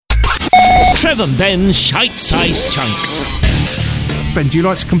Trev and Ben's shite-sized chunks. Ben, do you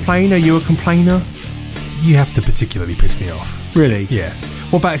like to complain? Are you a complainer? You have to particularly piss me off. Really? Yeah.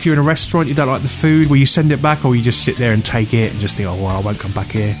 What about if you're in a restaurant, you don't like the food? Will you send it back, or will you just sit there and take it and just think, oh, well, I won't come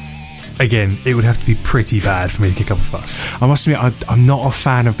back here? Again, it would have to be pretty bad for me to kick up a fuss. I must admit, I'm not a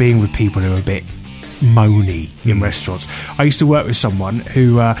fan of being with people who are a bit moany in restaurants. I used to work with someone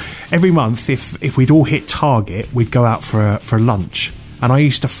who, every month, if we'd all hit target, we'd go out for a lunch. And I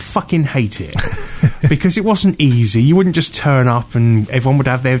used to fucking hate it because it wasn't easy. You wouldn't just turn up and everyone would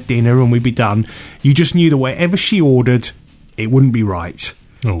have their dinner and we'd be done. You just knew that whatever she ordered, it wouldn't be right.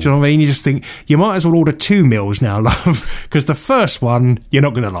 Oh. Do you know what I mean? You just think, you might as well order 2 meals now, love, because the first one you're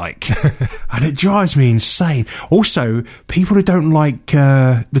not going to like. And it drives me insane. Also, people who don't like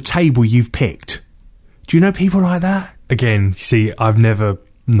the table you've picked. Do you know people like that? Again, see, I've never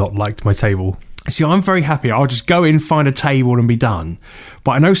not liked my table. See, I'm very happy. I'll just go in, find a table and be done.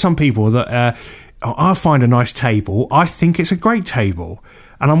 But I know some people that I'll find a nice table. I think it's a great table.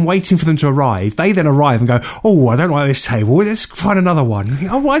 And I'm waiting for them to arrive. They then arrive and go, oh, I don't like this table. Let's find another one.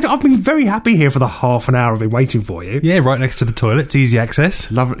 Oh, I've been very happy here for the half an hour I've been waiting for you. Yeah, right next to the toilet. It's easy access.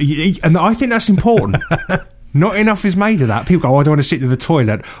 Lovely. And I think that's important. Not enough is made of that. People go, oh, I don't want to sit near the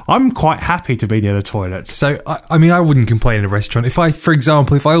toilet. I'm quite happy to be near the toilet. So, I mean, I wouldn't complain in a restaurant. For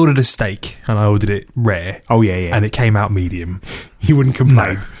example, if I ordered a steak and I ordered it rare. Oh, yeah. And it came out medium. You wouldn't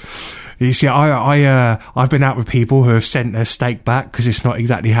complain. No. You see, I've been out with people who have sent their steak back because it's not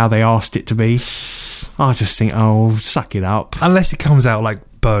exactly how they asked it to be. I just think, oh, suck it up. Unless it comes out like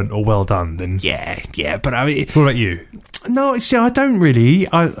burnt or well done, then... Yeah, but I mean... What about you? No, see, I don't really.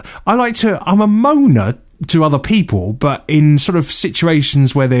 I like to... I'm a moaner to other people, but in sort of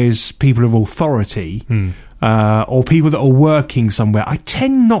situations where there's people of authority or people that are working somewhere, I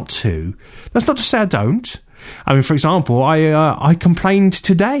tend not to. That's not to say I don't. I mean, for example, I complained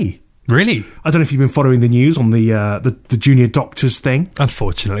today. Really? I don't know if you've been following the news on the junior doctors thing.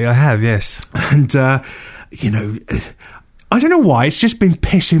 Unfortunately, I have, yes. And, you know... I don't know why, it's just been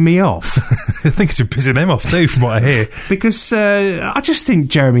pissing me off. I think it's been pissing them off too, from what I hear. Because I just think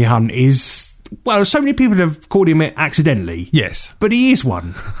Jeremy Hunt is... Well, so many people have called him it accidentally. Yes. But he is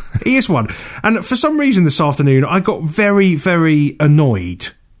one. He is one. And for some reason this afternoon, I got very, very annoyed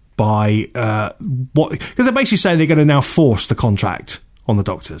by what... Because they're basically saying they're going to now force the contract on the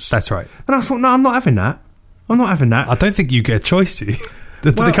doctors. That's right. And I thought, no, I'm not having that. I'm not having that. I don't think you get a choice, do you? Do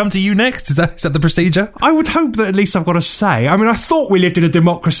they come to you next? Is that the procedure? I would hope that at least I've got a say. I mean, I thought we lived in a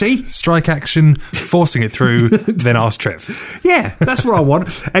democracy. Strike action, forcing it through, then ask Trev. Yeah, that's what I want.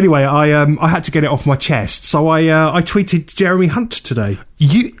 Anyway, I had to get it off my chest, so I tweeted Jeremy Hunt today.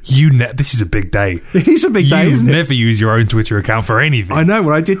 This is a big day. It is a big day, isn't it? You never use your own Twitter account for anything. I know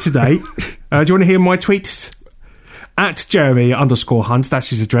what I did today. Do you want to hear my tweet? At Jeremy_Hunt, that's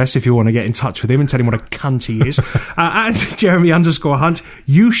his address if you want to get in touch with him and tell him what a cunt he is. At Jeremy_Hunt,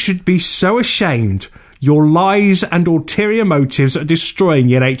 you should be so ashamed. Your lies and ulterior motives are destroying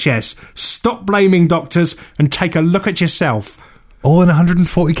the NHS. Stop blaming doctors and take a look at yourself. All in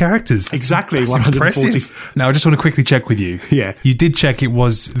 140 characters. Exactly, That's 140. Impressive. Now, I just want to quickly check with you. Yeah. You did check it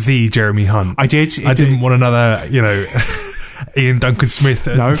was the Jeremy Hunt. I did. I didn't want another, Ian Duncan Smith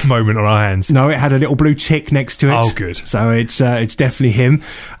moment on our hands. No, it had a little blue tick next to it. Oh, good. So it's definitely him.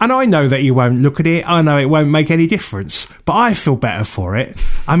 And I know that you won't look at it. I know it won't make any difference. But I feel better for it.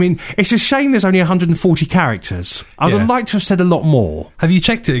 I mean, it's a shame there's only 140 characters. I would like to have said a lot more. Have you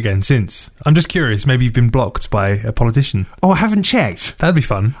checked it again since? I'm just curious. Maybe you've been blocked by a politician. Oh, I haven't checked. That'd be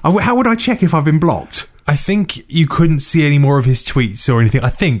fun. How would I check if I've been blocked? I think you couldn't see any more of his tweets or anything. I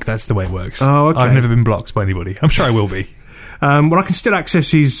think that's the way it works. Oh, okay. I've never been blocked by anybody. I'm sure I will be. Well, I can still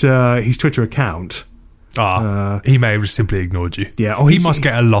access his Twitter account. He may have just simply ignored you. Yeah, he must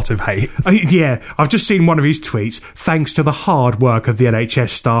get a lot of hate. Yeah, I've just seen one of his tweets. Thanks to the hard work of the NHS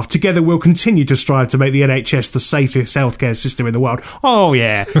staff, together we'll continue to strive to make the NHS the safest healthcare system in the world. Oh,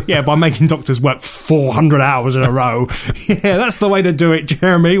 yeah, by making doctors work 400 hours in a row. Yeah, that's the way to do it,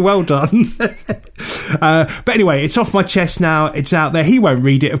 Jeremy. Well done. But anyway, it's off my chest now. It's out there. He won't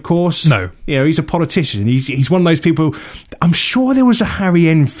read it, of course. No. He's a politician. He's one of those people. I'm sure there was a Harry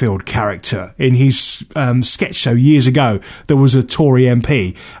Enfield character in his sketch show years ago. There was a Tory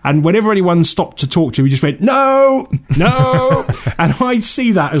MP, and whenever anyone stopped to talk to him, he just went, no. And I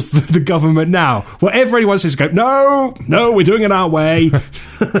see that as the government now. Whatever anyone says, go, no, we're doing it our way.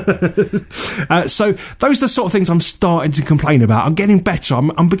 So those are the sort of things I'm starting to complain about. I'm getting better.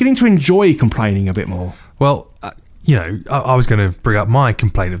 I'm beginning to enjoy complaining a bit more. Well, you know, I was going to bring up my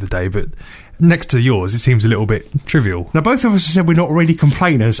complaint of the day, but next to yours, it seems a little bit trivial. Now, both of us have said we're not really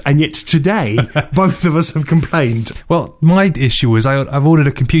complainers, and yet today, both of us have complained. Well, my issue was I've ordered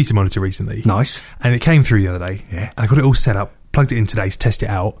a computer monitor recently. Nice. And it came through the other day. Yeah. And I got it all set up, plugged it in today to test it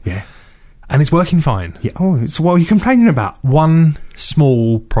out. Yeah. And it's working fine. Yeah. Oh, so what are you complaining about? One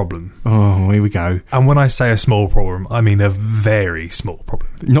small problem. Oh, here we go. And when I say a small problem, I mean a very small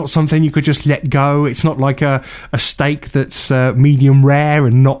problem. Not something you could just let go. It's not like a steak that's medium rare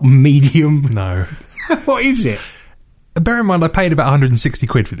and not medium. No. What is it? Bear in mind, I paid about 160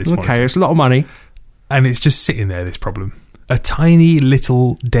 quid for this monitor. Okay, it's a lot of money. And it's just sitting there, this problem. A tiny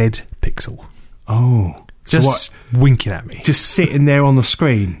little dead pixel. Oh. Just winking at me. Just sitting there on the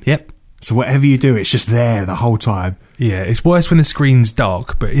screen. Yep. So whatever you do, it's just there the whole time. Yeah, it's worse when the screen's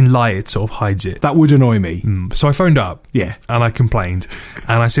dark, but in light it sort of hides it. That would annoy me. So I phoned up. Yeah. And I complained.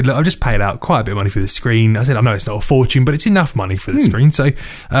 And I said, look, I've just paid out quite a bit of money for the screen. I said, I know it's not a fortune, but it's enough money for the screen. So,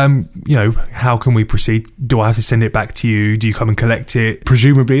 you know, how can we proceed? Do I have to send it back to you? Do you come and collect it?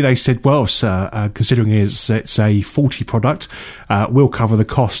 Presumably they said, well, sir, considering it's a faulty product, we'll cover the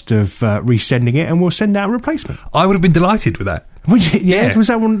cost of resending it and we'll send out a replacement. I would have been delighted with that. Yeah. Was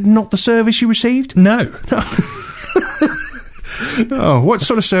that one not the service you received? No. Oh, what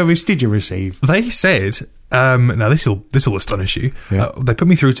sort of service did you receive? They said, now this will astonish you. Yeah. They put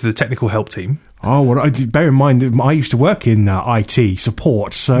me through to the technical help team. Oh, well, bear in mind that I used to work in IT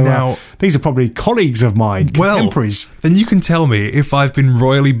support, so Now- these are probably colleagues of mine, contemporaries. Then you can tell me if I've been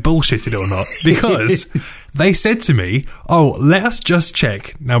royally bullshitted or not, because they said to me, oh, let us just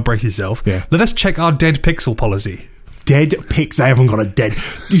check, now brace yourself, let us check our dead pixel policy. Dead pics. They haven't got a dead.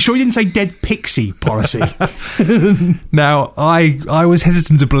 You sure you didn't say dead pixie policy? Now, I was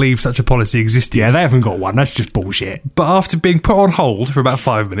hesitant to believe such a policy existed. Yeah, they haven't got one. That's just bullshit. But after being put on hold for about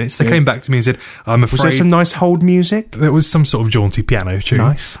 5 minutes, they came back to me and said, I'm afraid... Was there some nice hold music? There was some sort of jaunty piano tune.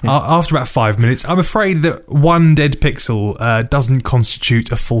 Nice. Yeah. After about 5 minutes, I'm afraid that one dead pixel doesn't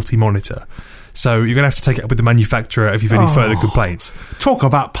constitute a faulty monitor. So you're going to have to take it up with the manufacturer if you've any further complaints. Talk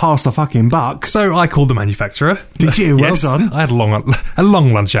about pass the fucking buck. So I called the manufacturer. Did you? Yes, Well done. I had a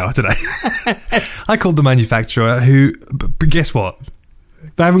long lunch hour today. I called the manufacturer who, but guess what?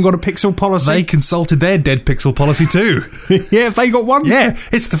 They haven't got a pixel policy? They consulted their dead pixel policy too. Yeah, have they got one? Yeah,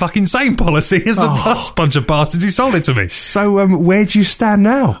 it's the fucking same policy as the last bunch of bastards who sold it to me. So where do you stand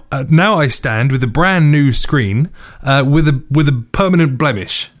now? Now I stand with a brand new screen with a permanent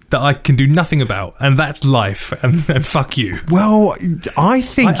blemish that I can do nothing about, and that's life, and fuck you. Well, I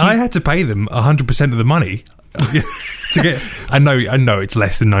think... I had to pay them 100% of the money to get... I know it's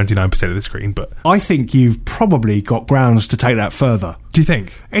less than 99% of the screen, but... I think you've probably got grounds to take that further. Do you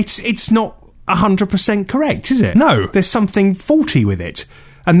think? It's not 100% correct, is it? No. There's something faulty with it.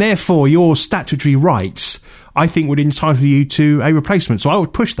 And therefore, your statutory rights, I think, would entitle you to a replacement. So I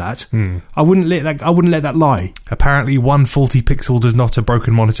would push that. I wouldn't let that lie. Apparently, one faulty pixel does not a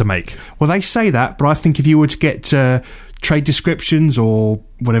broken monitor make. Well, they say that, but I think if you were to get trade descriptions or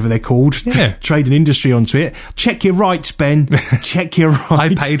whatever they're called, trade and industry onto it, check your rights, Ben. Check your rights.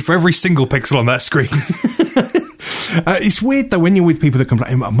 I paid for every single pixel on that screen. It's weird, though, when you're with people that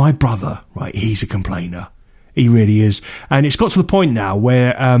complain. My brother, right, he's a complainer. He really is. And it's got to the point now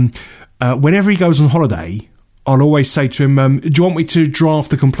where whenever he goes on holiday, I'll always say to him, do you want me to draft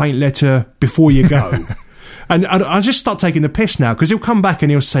the complaint letter before you go? And I just start taking the piss now, because he'll come back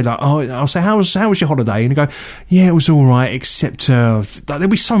and he'll say, like, oh, I'll say, how was your holiday? And he'll go, yeah, it was all right, except there'll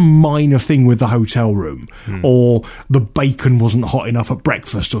be some minor thing with the hotel room, or the bacon wasn't hot enough at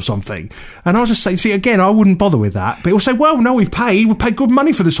breakfast or something. And I'll just say, see, again, I wouldn't bother with that. But he'll say, well, no, we paid good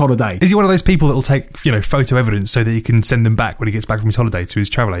money for this holiday. Is he one of those people that will take, photo evidence so that he can send them back when he gets back from his holiday to his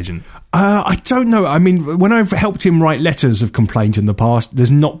travel agent? I don't know. I mean, when I've helped him write letters of complaint in the past, there's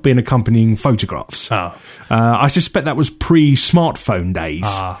not been accompanying photographs. I suspect that was pre-smartphone days.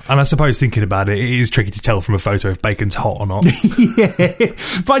 And I suppose, thinking about it, it is tricky to tell from a photo if bacon's hot or not. Yeah.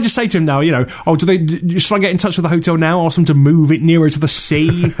 But I just say to him now, should I get in touch with the hotel now? Ask them to move it nearer to the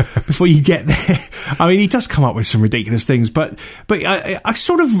sea before you get there. I mean, he does come up with some ridiculous things, but I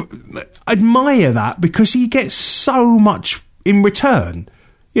sort of admire that, because he gets so much in return.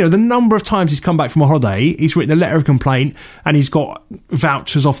 The number of times he's come back from a holiday, he's written a letter of complaint, and he's got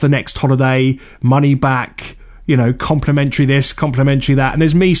vouchers off the next holiday, money back, complimentary this, complimentary that. And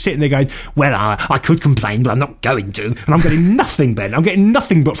there's me sitting there going, well, I could complain, but I'm not going to. And I'm getting nothing, Ben. I'm getting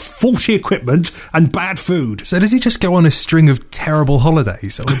nothing but faulty equipment and bad food. So does he just go on a string of terrible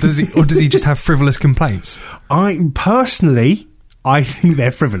holidays, or does he just have frivolous complaints? Personally, I think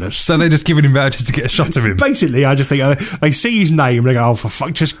they're frivolous. So they're just giving him vouchers to get a shot of him. Basically, I just think they see his name and they go, oh, for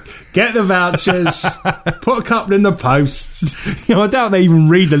fuck, just get the vouchers, put a couple in the post. I doubt they even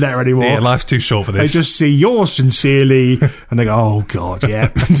read the letter anymore. Yeah, life's too short for this. They just see yours sincerely and they go, oh, God, yeah.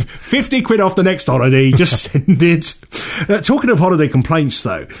 50 quid off the next holiday, just send it. Talking of holiday complaints,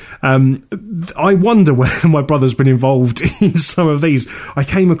 though, I wonder whether my brother's been involved in some of these. I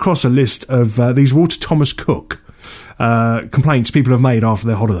came across a list of these were all to Thomas Cook. Complaints people have made after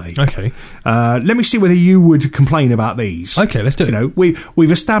their holiday. Okay. Let me see whether you would complain about these. Okay, let's do it.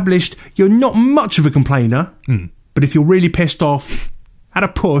 We've established you're not much of a complainer, but if you're really pissed off, at a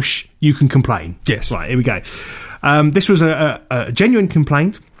push, you can complain. Yes. Right, here we go. This was a genuine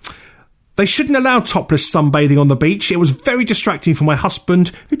complaint. They shouldn't allow topless sunbathing on the beach. It was very distracting for my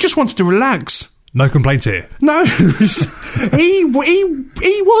husband, who just wanted to relax. No complaints here. No, he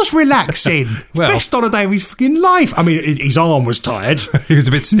was relaxing. Well, best holiday of his fucking life. I mean, his arm was tired. He was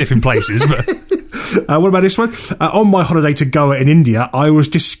a bit stiff in places, but... What about this one? On my holiday to Goa in India, I was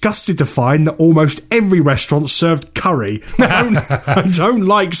disgusted to find that almost every restaurant served curry. I don't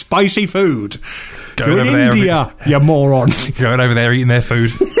like spicy food. You're in India, you moron. Going over there eating their food.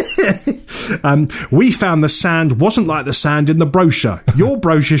 We found the sand wasn't like the sand in the brochure. Your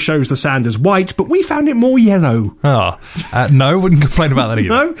brochure shows the sand as white, but we found it more yellow. No, wouldn't complain about that either.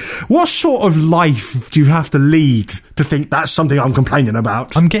 No? What sort of life do you have to lead to think that's something I'm complaining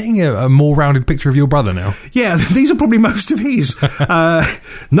about? I'm getting a more rounded picture of your brother now. Yeah, these are probably most of his.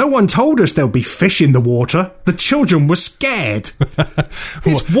 No one told us there'll be fish in the water. The children were scared.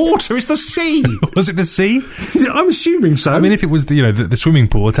 It's water, it's the sea. Was it the sea? I'm assuming so. I mean, if it was the swimming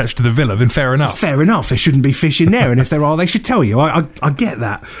pool attached to the villa, then fair enough. Fair enough. There shouldn't be fish in there, and if there are, they should tell you. I get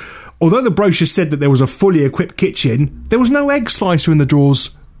that. Although the brochure said that there was a fully equipped kitchen, there was no egg slicer in the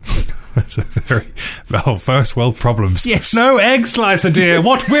drawers. That's a very... first world problems. Yes. No egg slicer, dear.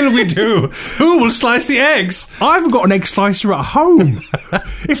 What will we do? Who will slice the eggs? I haven't got an egg slicer at home.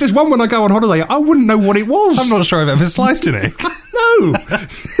 If there's one when I go on holiday, I wouldn't know what it was. I'm not sure I've ever sliced an egg. No.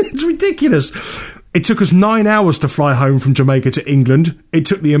 It's ridiculous. It took us 9 hours to fly home from Jamaica to England. It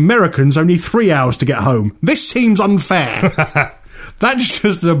took the Americans only 3 hours to get home. This seems unfair. That's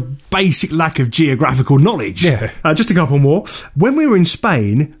just a basic lack of geographical knowledge. Yeah. Just a couple more. When we were in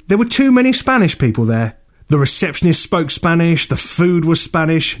Spain, there were too many Spanish people there. The receptionist spoke Spanish, the food was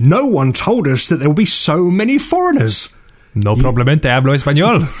Spanish. No one told us that there would be so many foreigners. No problemente, hablo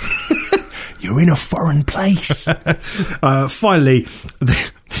español. You're in a foreign place. Finally,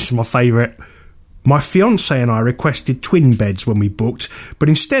 this is my favourite. My fiancé and I requested twin beds when we booked, but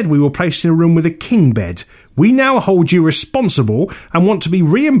instead we were placed in a room with a king bed. We now hold you responsible and want to be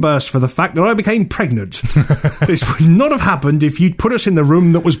reimbursed for the fact that I became pregnant. This would not have happened if you'd put us in the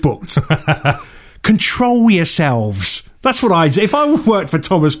room that was booked. Control yourselves. That's what I'd say. If I worked for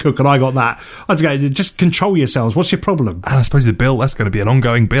Thomas Cook and I got that, I'd go, just control yourselves. What's your problem? And I suppose the bill, that's going to be an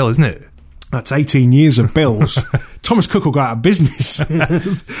ongoing bill, isn't it? That's 18 years of bills. Thomas Cook will go out of business.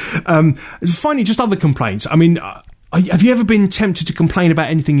 Finally, just other complaints. I mean, have you ever been tempted to complain about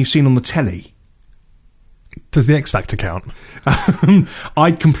anything you've seen on the telly? Does the X Factor count?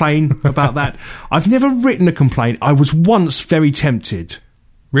 I'd complain about that. I've never written a complaint. I was once very tempted.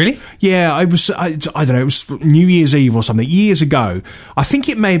 Really? Yeah, I don't know, it was New Year's Eve or something, years ago. I think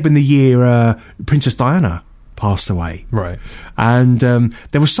it may have been the year Princess Diana passed away. Right. And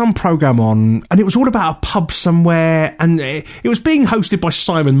there was some programme on, and it was all about a pub somewhere, and it was being hosted by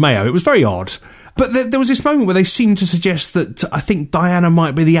Simon Mayo. It was very odd. But there was this moment where they seemed to suggest that I think Diana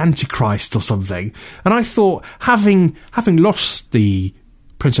might be the Antichrist or something. And I thought, having lost the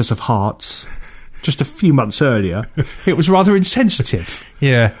Princess of Hearts just a few months earlier, it was rather insensitive.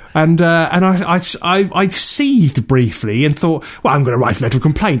 Yeah. And I seethed briefly and thought, well, I'm going to write a letter of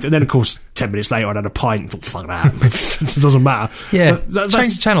complaint. And then, of course, 10 minutes later, I'd had a pint and thought, fuck that. It doesn't matter. Yeah.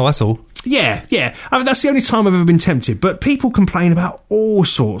 Change the channel, that's all. Yeah. I mean, that's the only time I've ever been tempted. But people complain about all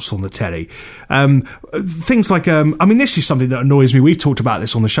sorts on the telly. Things like, I mean, this is something that annoys me. We've talked about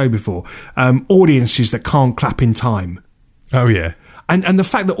this on the show before. Audiences that can't clap in time. Oh, yeah. And the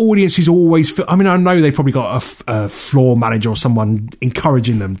fact that audiences always feel... I mean, I know they probably got a floor manager or someone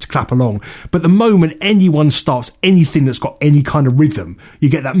encouraging them to clap along, but the moment anyone starts anything that's got any kind of rhythm, you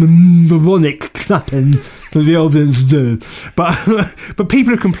get that mnemonic clapping that the audience do. But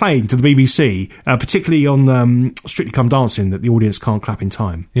people have complained to the BBC, particularly on Strictly Come Dancing, that the audience can't clap in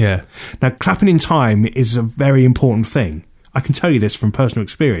time. Yeah. Now, clapping in time is a very important thing. I can tell you this from personal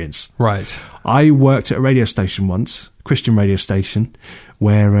experience. Right. I worked at a radio station once, Christian radio station,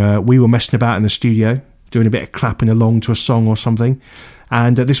 where we were messing about in the studio, doing a bit of clapping along to a song or something.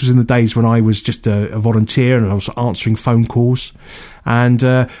 And this was in the days when I was just a volunteer and I was answering phone calls. And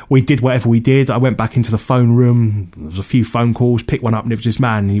we did whatever we did. I went back into the phone room. There was a few phone calls, picked one up, and it was this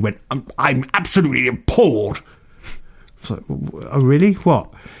man. And he went, I'm absolutely appalled. I was like, oh, really?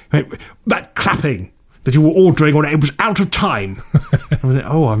 What? He went, that clapping that you were ordering on it was out of time. I went,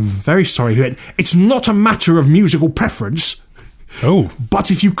 oh, I'm very sorry. He went, it's not a matter of musical preference. Oh.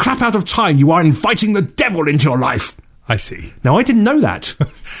 But if you clap out of time, you are inviting the devil into your life. I see. Now, I didn't know that.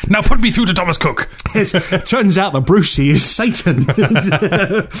 Now put me through to Thomas Cook. It turns out that Brucey is Satan.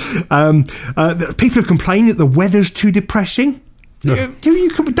 People have complained that the weather's too depressing.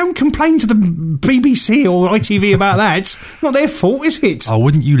 Don't complain to the BBC or ITV about that. It's not their fault, is it? Oh,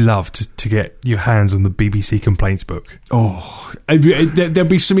 wouldn't you love to get your hands on the BBC complaints book? Oh, there'd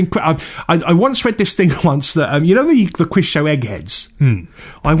be some... I once read this thing once that... you know the quiz show Eggheads?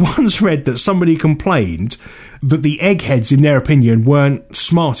 I once read that somebody complained that the Eggheads, in their opinion, weren't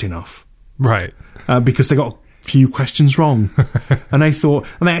smart enough. Right. Because they got... few questions wrong. And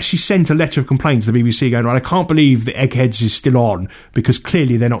they actually sent a letter of complaint to the BBC going, right, I can't believe the Eggheads is still on because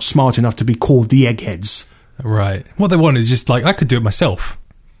clearly they're not smart enough to be called the Eggheads. Right. What they want is just like, I could do it myself.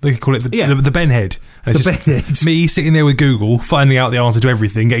 They could call it the Benhead. And it's the just Benhead. Me sitting there with Google, finding out the answer to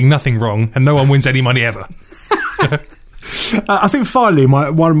everything, getting nothing wrong, and no one wins any money ever. I think finally,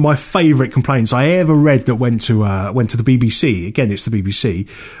 one of my favourite complaints I ever read that went to the BBC. Again, it's the BBC,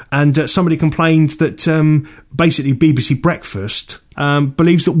 and somebody complained that basically BBC Breakfast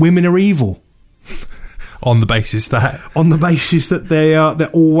believes that women are evil. On the basis that they're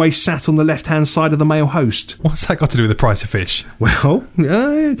always sat on the left-hand side of the male host. What's that got to do with the price of fish? Well,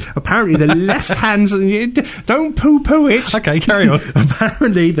 apparently the left-hand... Don't poo-poo it. Okay, carry on.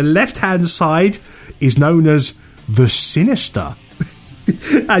 Apparently the left-hand side is known as the sinister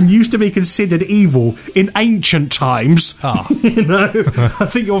and used to be considered evil in ancient times. You know, I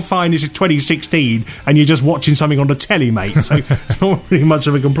think you'll find this is 2016 and you're just watching something on the telly, mate, so it's not really much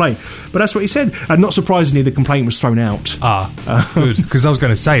of a complaint, but that's what he said. And not surprisingly, the complaint was thrown out. Good, because I was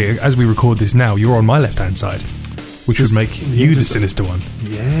going to say, as we record this now, you're on my left hand side, which would make you the sinister one.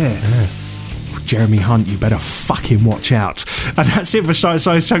 Yeah. Jeremy Hunt, you better fucking watch out. And that's it for Shite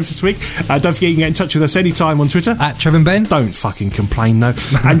Size Chunks this week. Don't forget you can get in touch with us anytime on Twitter at Trev and Ben. Don't fucking complain though.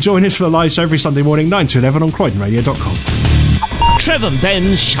 And join us for the live show every Sunday morning 9 to 11 on CroydonRadio.com. Trev and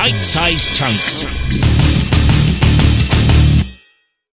Ben's Shite Size Chunks.